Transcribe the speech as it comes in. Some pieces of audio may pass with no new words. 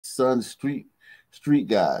son street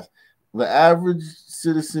guys. The average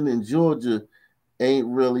citizen in Georgia ain't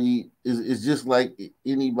really is just like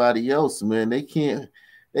anybody else, man. They can't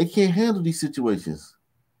handle these situations.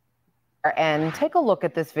 And take a look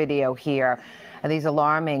at this video here. These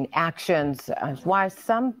alarming actions, why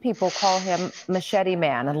some people call him Machete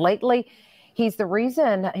Man. And lately, he's been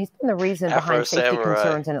the reason behind safety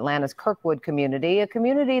concerns in Atlanta's Kirkwood community, a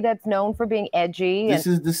community that's known for being edgy. This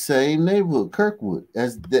is the same neighborhood, Kirkwood.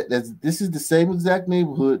 This is the same exact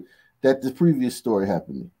neighborhood that the previous story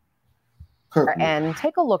happened in. Kirkwood. And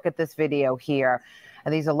take a look at this video here.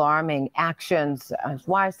 These alarming actions,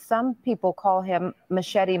 why some people call him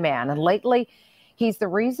Machete Man. And lately, he's been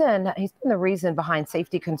the reason behind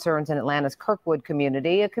safety concerns in Atlanta's Kirkwood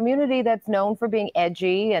community, a community that's known for being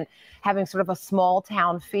edgy and having sort of a small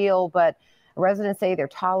town feel, but residents say their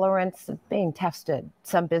tolerance is being tested.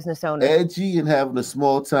 Some business owners edgy and having a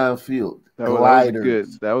small town feel. That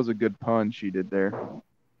was a good pun she did there.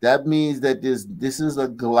 That means that this is a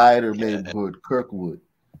glider neighborhood, Kirkwood.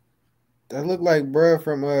 That looked like bruh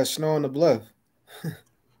from Snow on the Bluff.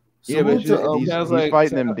 Yeah, but he's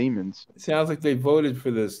fighting them demons. It sounds like they voted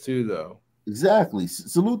for this too, though. Exactly.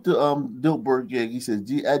 Salute to Dilbert Gig. He says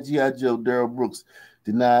at G.I. Joe, Darrell Brooks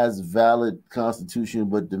denies valid Constitution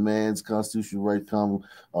but demands constitutional right common.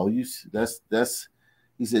 That's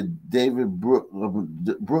he said David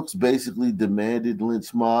Brooks basically demanded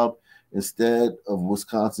lynch mob instead of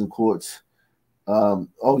Wisconsin courts. So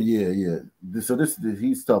he's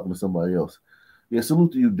talking to somebody else. Yeah,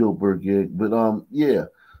 salute to you, Dilbert Gig. But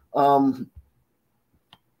I'm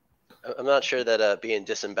not sure that being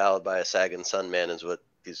disemboweled by a sagging sun man is what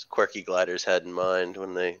these quirky gliders had in mind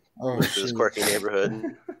when they went to this quirky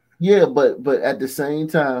neighborhood. Yeah, but at the same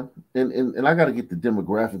time, and I got to get the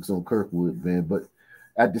demographics on Kirkwood, man. But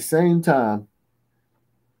at the same time,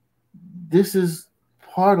 this is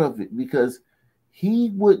part of it because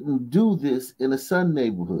he wouldn't do this in a Sun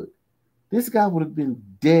neighborhood. This guy would have been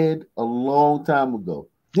dead a long time ago.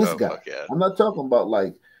 This guy. Yeah. I'm not talking about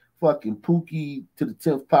like fucking Pookie to the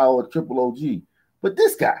 10th power, triple OG. But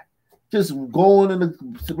this guy just going in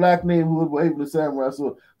the black neighborhood waving the samurai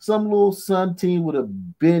sword. Some little Sun team would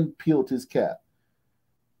have been peeled his cap.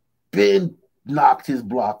 Been knocked his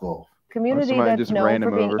block off. Community that's known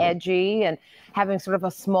for being edgy and having sort of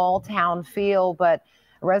a small town feel, but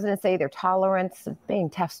residents say their tolerance is being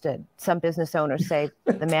tested. Some business owners say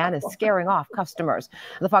the man is scaring off customers.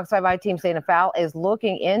 The Fox 5 team's Dana Fowl is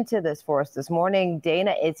looking into this for us this morning.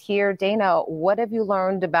 Dana is here. Dana, what have you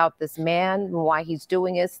learned about this man, why he's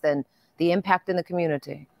doing this, and the impact in the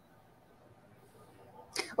community?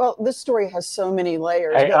 Well, this story has so many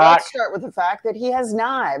layers. But let's start with the fact that he has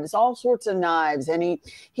knives, all sorts of knives, and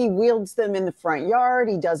he wields them in the front yard.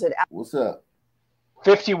 He does it. What's up?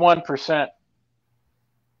 51%.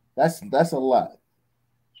 That's a lot.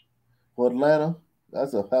 For Atlanta,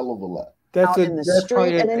 that's a hell of a lot. That's in the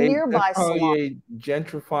street and a nearby salon. A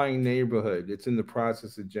gentrifying neighborhood. It's in the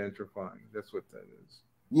process of gentrifying. That's what that is.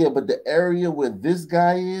 Yeah, but the area where this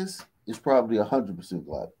guy is probably 100%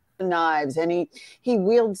 glad. Knives, and he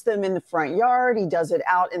wields them in the front yard. He does it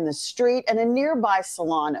out in the street, and a nearby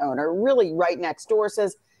salon owner, really right next door,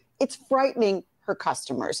 says it's frightening her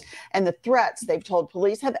customers, and the threats they've told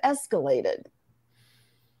police have escalated.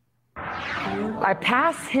 I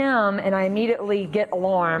pass him and I immediately get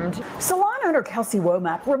alarmed. Salon owner Kelsey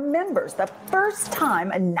Womack remembers the first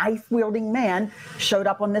time a knife-wielding man showed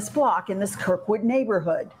up on this block in this Kirkwood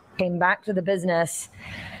neighborhood. Came back to the business,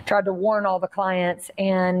 tried to warn all the clients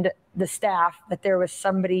and the staff that there was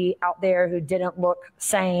somebody out there who didn't look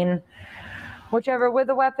sane, whichever with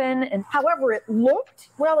a weapon. And however it looked,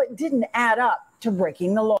 well, it didn't add up to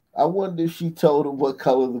breaking the law. I wonder if she told him what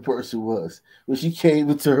color the person was when she came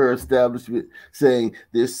into her establishment saying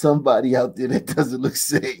there's somebody out there that doesn't look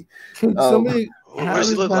sane. What does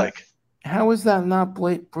he look like? How is that not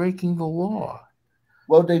breaking the law?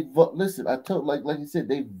 Well, listen, I told like you said,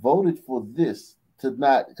 they voted for this to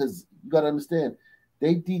not, because you got to understand,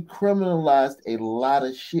 they decriminalized a lot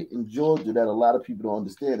of shit in Georgia that a lot of people don't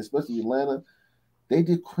understand, especially Atlanta. They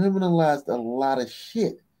decriminalized a lot of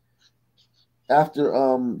shit after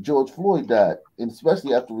George Floyd died, and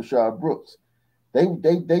especially after Rashard Brooks. They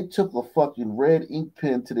took a fucking red ink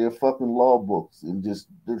pen to their fucking law books and just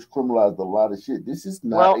criminalized a lot of shit. This is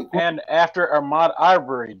not and after Ahmaud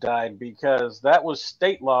Arbery died, because that was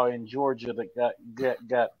state law in Georgia that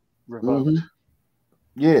got revoked. Mm-hmm.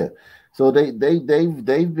 Yeah. So they've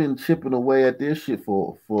been chipping away at this shit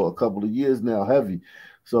for a couple of years now, heavy.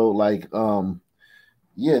 So like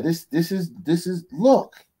this is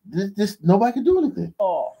look. This nobody can do anything.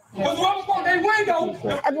 Oh,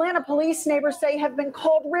 Atlanta police, neighbors say, have been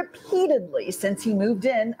called repeatedly since he moved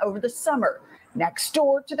in over the summer, next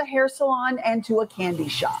door to the hair salon and to a candy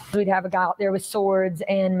shop. We'd have a guy out there with swords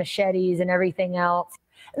and machetes and everything else.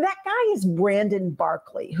 That guy is Brandon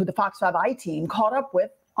Barkley, who the Fox 5i team caught up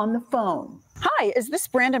with on the phone. Hi, is this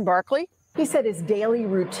Brandon Barkley? He said his daily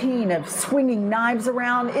routine of swinging knives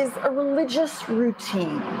around is a religious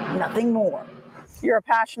routine, nothing more. You're a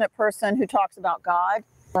passionate person who talks about God.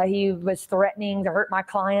 He was threatening to hurt my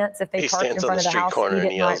clients if they parked in front of the house corner he and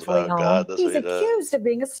didn't yells rightfully about own. God. That's He's what he does. accused of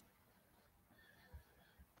being a...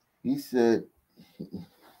 He said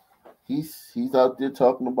he's out there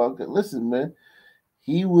talking about God. Listen, man,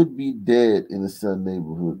 he would be dead in the Sun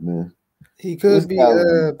neighborhood, man. He could be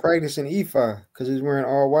practicing EFI because he's wearing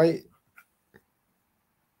all white.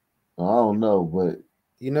 I don't know, but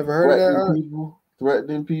you never heard of that?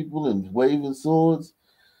 Threatening people and waving swords.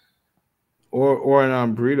 Or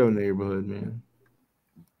an burrito neighborhood, man.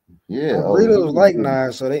 Yeah, burritos like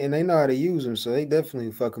knives, so they know how to use them, so they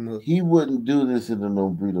definitely fuck them up. He wouldn't do this in a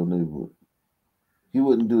burrito neighborhood. He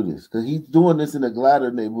wouldn't do this because he's doing this in a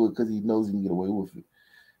glider neighborhood because he knows he can get away with it.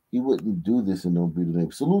 He wouldn't do this in no burrito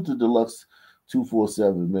neighborhood. Salute to Deluxe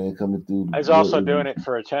 247, man, coming through. He's also doing it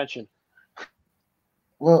for attention.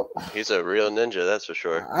 Well, he's a real ninja, that's for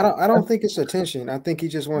sure. I don't think it's attention. I think he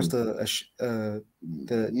just wants dominance.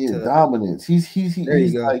 He's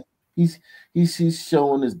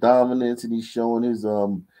showing his dominance and he's showing his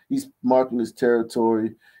he's marking his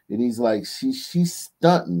territory and he's like she's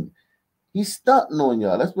stunting. He's stunting on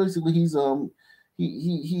y'all. That's basically he's just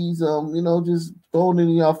throwing it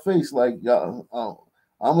in y'all face like y'all.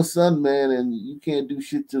 I'm a Sun man and you can't do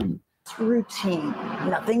shit to me. It's routine,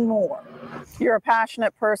 nothing more. You're a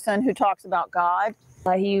passionate person who talks about God.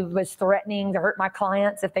 He was threatening to hurt my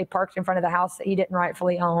clients if they parked in front of the house that he didn't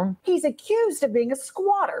rightfully own. He's accused of being a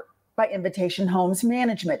squatter by Invitation Homes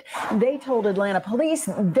Management. They told Atlanta police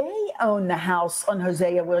they own the house on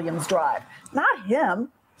Hosea Williams Drive, not him.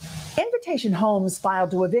 Invitation Homes filed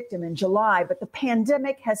to evict him in July, but the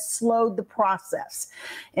pandemic has slowed the process.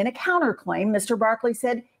 In a counterclaim, Mr. Barkley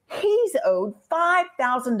said he's owed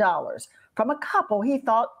 $5,000 from a couple he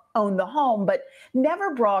thought owned the home, but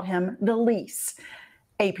never brought him the lease.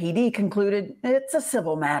 APD concluded it's a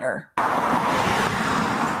civil matter.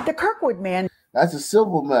 The Kirkwood man. That's a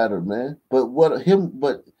civil matter, man. But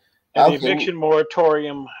the eviction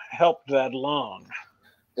moratorium helped that along.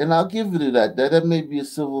 And I'll give you to that. That may be a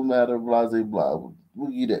civil matter, blah, blah, blah.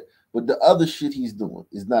 We'll get that. But the other shit he's doing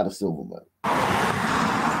is not a civil matter.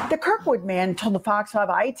 The Kirkwood man told the Fox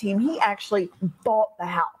 5i team he actually bought the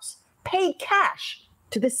house, paid cash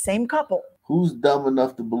to this same couple. Who's dumb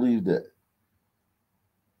enough to believe that?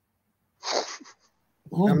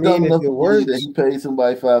 Who's dumb enough to believe that he paid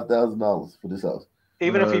somebody $5,000 for this house?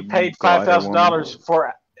 Even if he paid $5,000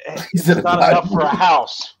 for it's not enough for a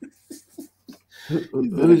house.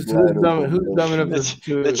 Who's dumb enough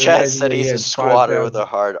to the chat said he's a squatter with a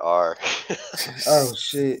hard R. Oh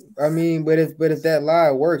shit. I mean, but if that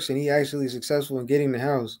lie works and he actually is successful in getting the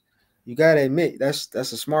house, you gotta admit that's a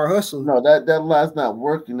smart hustle. No, that lie's not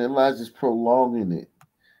working. That lie's just prolonging it.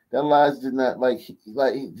 That lie's just not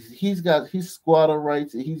he's got his squatter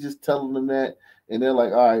rights and he's just telling them that, and they're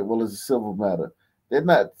like, all right, well, it's a civil matter. They're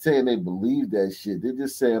not saying they believe that shit. They're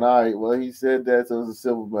just saying, all right, well, he said that, so it's a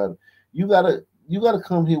civil matter. You gotta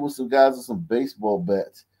come here with some guys with some baseball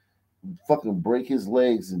bats, fucking break his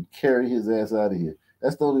legs and carry his ass out of here.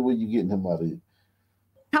 That's the only way you're getting him out of here.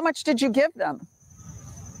 How much did you give them?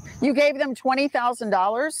 You gave them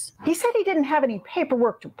 $20,000? He said he didn't have any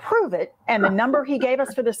paperwork to prove it, and the number he gave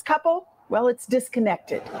us for this couple, well, it's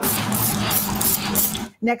disconnected.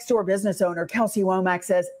 Next door business owner Kelsey Womack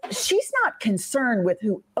says she's not concerned with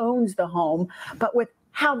who owns the home, but with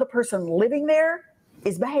how the person living there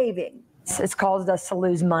is behaving. It's caused us to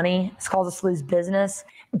lose money. It's caused us to lose business.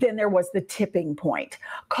 Then there was the tipping point.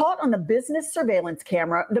 Caught on the business surveillance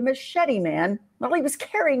camera, the Machete Man, well, he was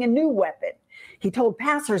carrying a new weapon. He told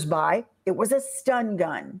passersby it was a stun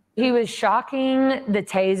gun. He was shocking the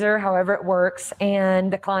taser, however it works,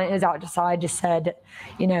 and the client who's outside just said,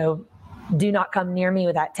 do not come near me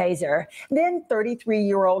with that taser. Then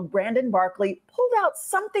 33-year-old Brandon Barkley pulled out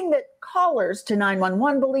something that callers to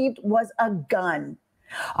 911 believed was a gun.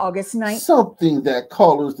 August 9th. Something that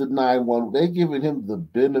callers to 911, they're giving him the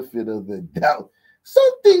benefit of the doubt.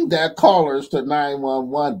 Something that callers to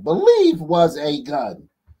 911 believe was a gun.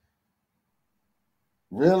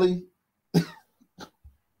 Really?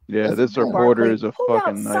 Yeah, this reporter is a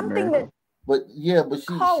fucking nightmare. But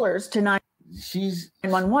callers to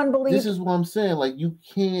 911 believe. This is what I'm saying. Like, you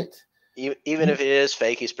can't. Even if it is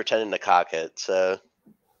fake, he's pretending to cock it. So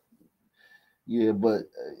Yeah, but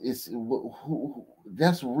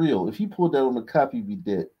that's real. If he pulled that on the cop, he'd be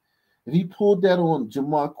dead. If he pulled that on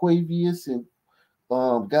Jamar Quavius and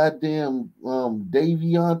goddamn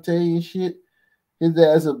Daviante and shit, his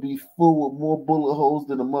ass would be full with more bullet holes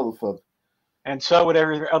than a motherfucker. And so would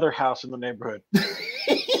every other house in the neighborhood.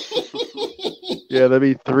 Yeah, there'd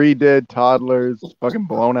be 3 dead toddlers, fucking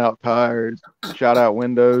blown out tires, shot out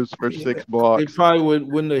windows for 6 blocks. They probably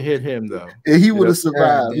wouldn't have hit him though. Yeah, he would have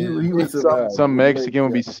survived. He would have survived. Some Mexican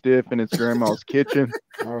would be stiff in his grandma's kitchen.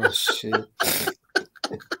 Oh shit.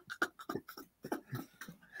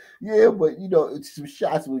 Yeah, but some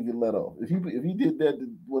shots would get let off. If he did that to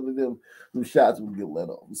one of them, some shots would get let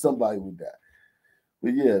off. Somebody would die.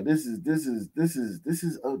 But yeah, this is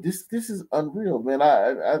unreal, man.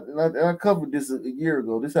 I covered this a year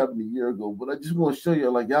ago. This happened a year ago, but I just want to show you,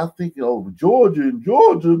 like, y'all thinking, Georgia,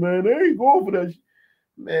 man, they ain't going for that shit.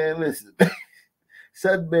 Man, listen,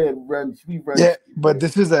 Son Man runs. We run. Yeah, shit, but man.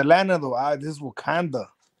 this is Atlanta though. This is Wakanda.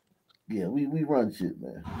 Yeah, we run shit,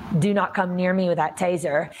 man. Do not come near me with that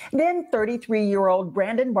taser. Then 33-year-old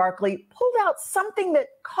Brandon Barkley pulled out something that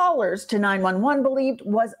callers to 911 believed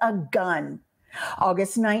was a gun.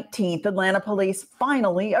 August 19th, Atlanta police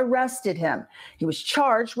finally arrested him. He was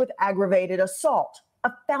charged with aggravated assault,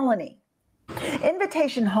 a felony.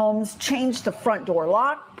 Invitation Homes changed the front door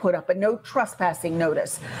lock, put up a no trespassing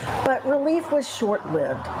notice, but relief was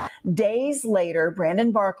short-lived. Days later,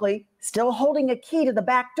 Brandon Barkley, still holding a key to the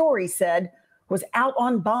back door, he said, was out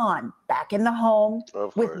on bond, back in the home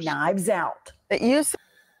with knives out.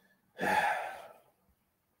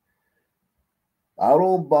 Out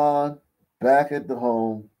on bond, back at the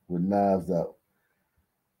home with knives out.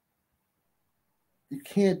 You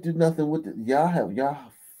can't do nothing with it. Y'all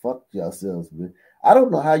fucked yourselves, man. I don't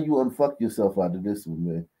know how you unfuck yourself out of this one,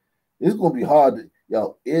 man. It's gonna be hard.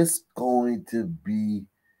 It's going to be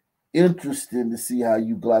interesting to see how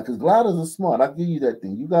you glide, because gliders are smart. I'll give you that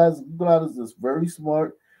thing. You gliders are very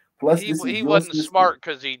smart. Plus, he wasn't smart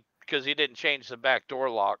because he didn't change the back door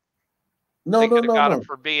lock. No, they could have got him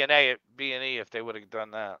for B&E if they would have done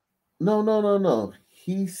that. No.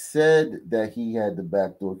 He said that he had the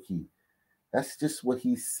backdoor key. That's just what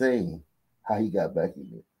he's saying, how he got back in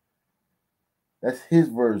there. That's his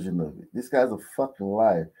version of it. This guy's a fucking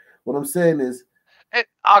liar. What I'm saying is...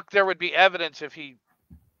 there would be evidence if he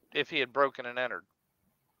had broken and entered.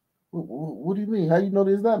 What do you mean? How you know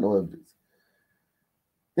there's not no evidence?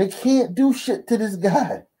 They can't do shit to this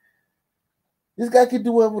guy. This guy can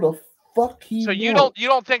do whatever the fuck he wants. You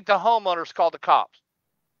don't think the homeowners called the cops?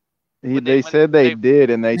 They said they did,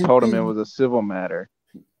 and they told him it was a civil matter.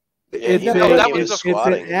 That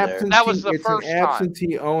was the first an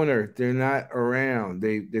absentee owner. They're not around.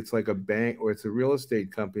 It's like a bank or it's a real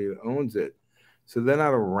estate company that owns it, so they're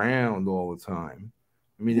not around all the time.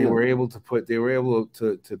 I mean, they were able to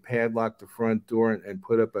padlock the front door and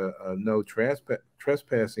put up a no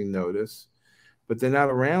trespassing notice, but they're not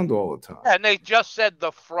around all the time. And they just said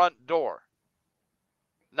the front door,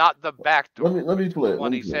 not the back door. Let me play it.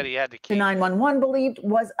 When he said he had the key. The 911 believed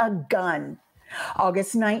was a gun.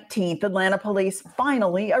 August 19th, Atlanta police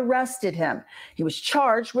finally arrested him. He was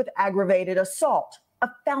charged with aggravated assault, a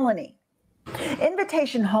felony.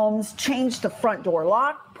 Invitation Homes changed the front door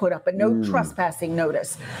lock, put up a no trespassing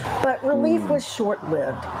notice, but relief was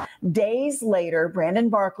short-lived. Days later, Brandon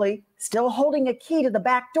Barkley, still holding a key to the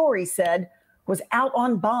back door, he said, was out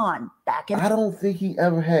on bond, back in... I don't think he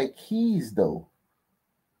ever had keys, though.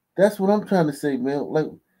 That's what I'm trying to say, man. Like,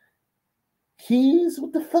 keys?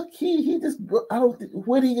 What the fuck key?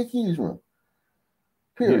 Where did he get keys from?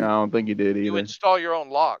 Period. Yeah, I don't think he did either. You install your own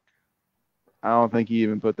lock. I don't think he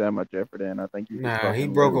even put that much effort in. I think he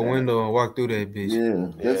broke a window and walked through that bitch.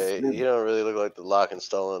 Yeah, you don't really look like the lock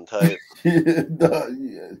installing type.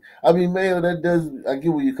 I mean, man, that does. I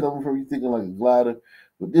get where you're coming from. You're thinking like a glider,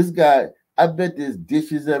 but this guy, I bet there's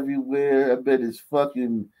dishes everywhere. I bet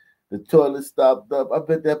the toilet stopped up. I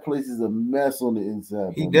bet that place is a mess on the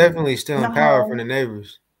inside. He definitely stealing power from the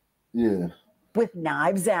neighbors. Yeah. With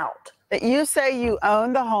knives out. That you say you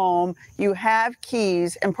own the home, you have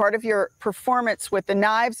keys, and part of your performance with the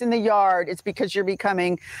knives in the yard is because you're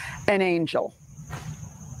becoming an angel.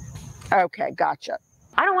 Okay, gotcha.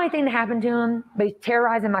 I don't want anything to happen to him, but he's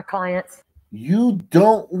terrorizing my clients. You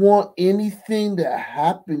don't want anything to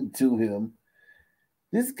happen to him.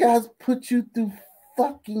 This guy's put you through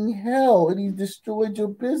fucking hell, and he's destroyed your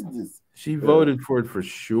business. She voted for it for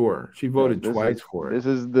sure. She voted twice for it. This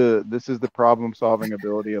is the problem-solving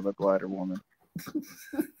ability of a glider woman.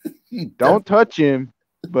 Don't touch him,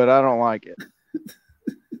 but I don't like it.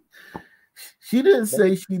 She didn't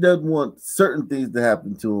say she doesn't want certain things to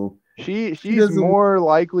happen to him. She's more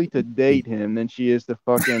likely to date him than she is to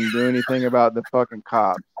fucking do anything about the fucking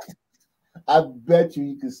cops. I bet you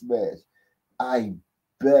he could smash. I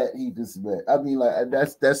bet he could smash. I mean, like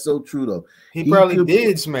that's so true though. He probably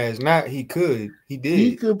did smash. Not he could. He did.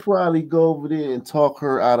 He could probably go over there and talk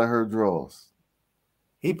her out of her drawers.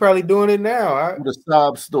 He probably doing it now. With a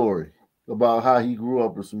sob story about how he grew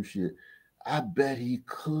up or some shit. I bet he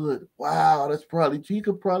could. Wow, that's probably he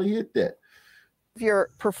could probably hit that. Your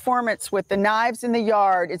performance with the knives in the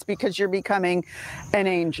yard is because you're becoming an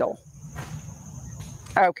angel.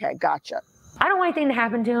 Okay, gotcha. I don't want anything to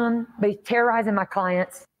happen to him, but he's terrorizing my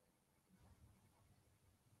clients.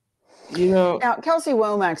 You know, now Kelsey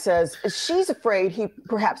Womack says she's afraid he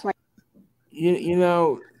perhaps might. You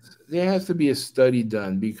know, there has to be a study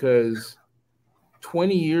done because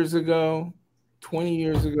 20 years ago,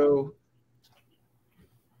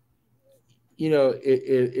 you know,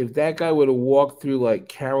 if that guy would have walked through like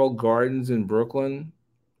Carroll Gardens in Brooklyn,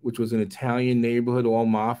 which was an Italian neighborhood, all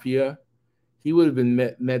mafia, he would have been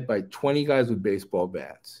met by 20 guys with baseball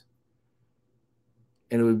bats.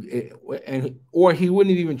 And or he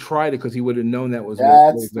wouldn't have even tried it because he would have known that was.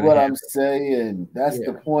 That's what I'm saying. That's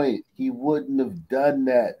the point. He wouldn't have done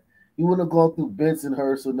that. He wouldn't have gone through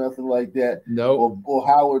Bensonhurst or nothing like that. No. Or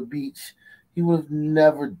Howard Beach. He would have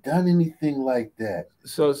never done anything like that.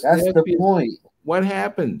 So that's the point. What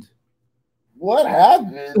happened? What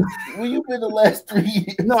happened? Well, you've been the last 3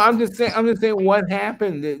 years. No, I'm just saying. What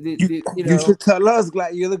happened? You know, you should tell us.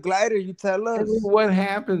 You're the glider. You tell us. What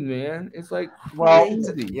happened, man? It's like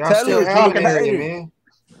crazy. Y'all still talking, man.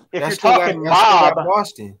 If you're talking mob,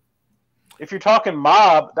 Boston. If you're talking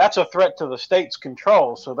mob, that's a threat to the state's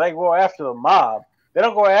control. So they go after the mob. They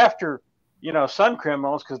don't go after, sun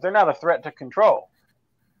criminals because they're not a threat to control.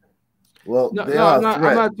 Well, I'm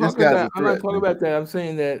not talking about that. I'm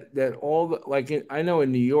saying that all the I know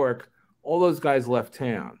in New York, all those guys left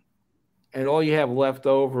town, and all you have left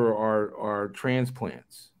over are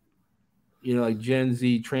transplants. Like Gen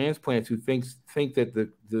Z transplants who think that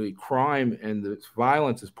the crime and the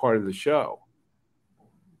violence is part of the show.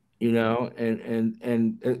 And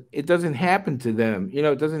it doesn't happen to them.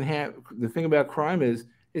 It doesn't have. The thing about crime is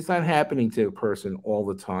it's not happening to a person all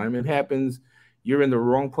the time. It happens. You're in the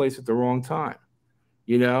wrong place at the wrong time,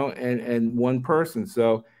 and one person.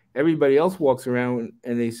 So everybody else walks around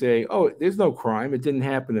and they say, oh, there's no crime. It didn't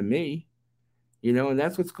happen to me, and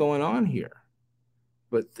that's what's going on here.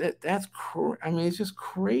 But it's just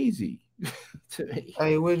crazy to me.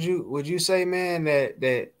 Hey, would you say, man,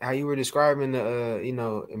 that how you were describing the,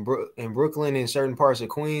 in Brooklyn and certain parts of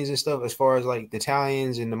Queens and stuff, as far as like the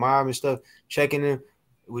Italians and the mob and stuff, checking them,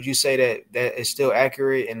 would you say that is still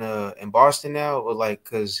accurate in Boston now? Or like,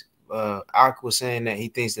 because Ak was saying that he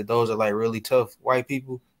thinks that those are like really tough white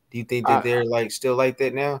people. Do you think that they're like still like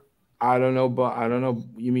that now? I don't know, but I don't know.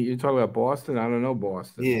 You mean you're talking about Boston? I don't know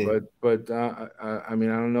Boston. Yeah. But I mean,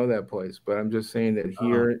 I don't know that place. But I'm just saying that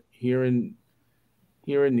here in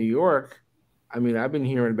New York, I mean, I've been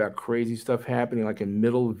hearing about crazy stuff happening like in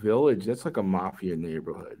Middle Village. That's like a mafia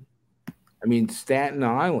neighborhood. I mean, Staten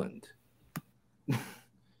Island.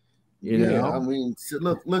 I mean,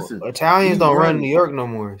 look, listen. Italians don't run New York no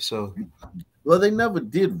more. So, well, they never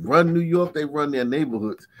did run New York. They run their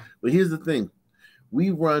neighborhoods. But here's the thing: we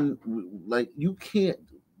run like you can't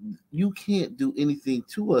do anything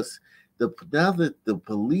to us. Now that the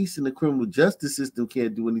police and the criminal justice system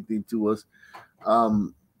can't do anything to us,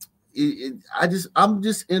 I'm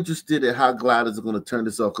just interested in how gliders are going to turn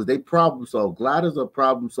this off because they problem solve. Gliders are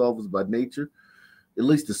problem solvers by nature. At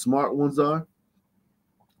least the smart ones are.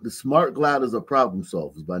 The smart gliders are problem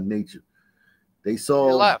solvers by nature. They They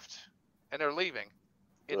left and they're leaving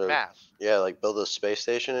in mass. Yeah, like build a space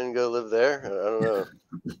station and go live there. I don't know.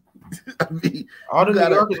 I mean, all the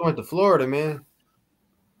New Yorkers went to Florida, man.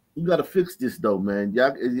 You got to fix this though, man.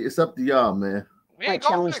 Y'all, it's up to y'all, man. I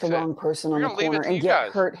challenged the wrong person on the corner and get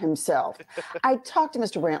hurt himself. I talked to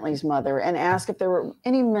Mr. Brantley's mother and asked if there were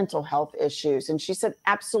any mental health issues, and she said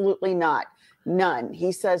absolutely not, none.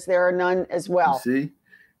 He says there are none as well. You see,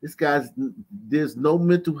 there's no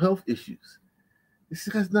mental health issues. This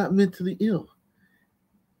guy's not mentally ill.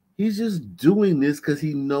 He's just doing this because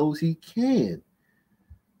he knows he can.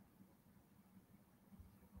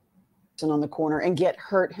 On the corner and get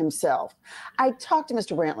hurt himself. I talked to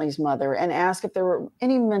Mr. Brantley's mother and asked if there were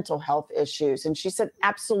any mental health issues, and she said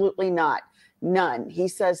absolutely not, none. He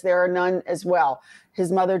says there are none as well.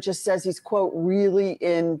 His mother just says he's, quote, really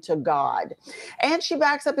into God. And she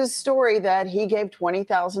backs up his story that he gave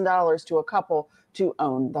 $20,000 to a couple to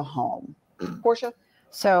own the home. Portia?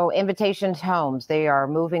 So Invitation Homes, they are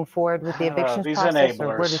moving forward with the evictions these process, enablers.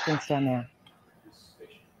 or where do things stand there?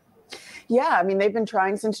 Yeah, I mean, they've been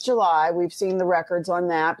trying since July. We've seen the records on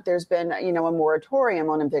that. But there's been, a moratorium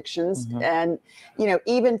on evictions. Mm-hmm. And,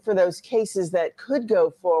 even for those cases that could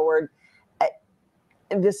go forward,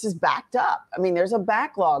 this is backed up. I mean, there's a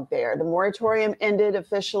backlog there. The moratorium ended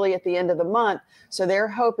officially at the end of the month. So they're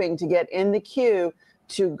hoping to get in the queue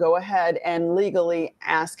to go ahead and legally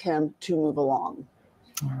ask him to move along.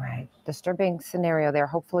 All right. Disturbing scenario there.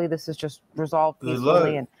 Hopefully this is just resolved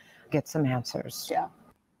peacefully and get some answers. Yeah.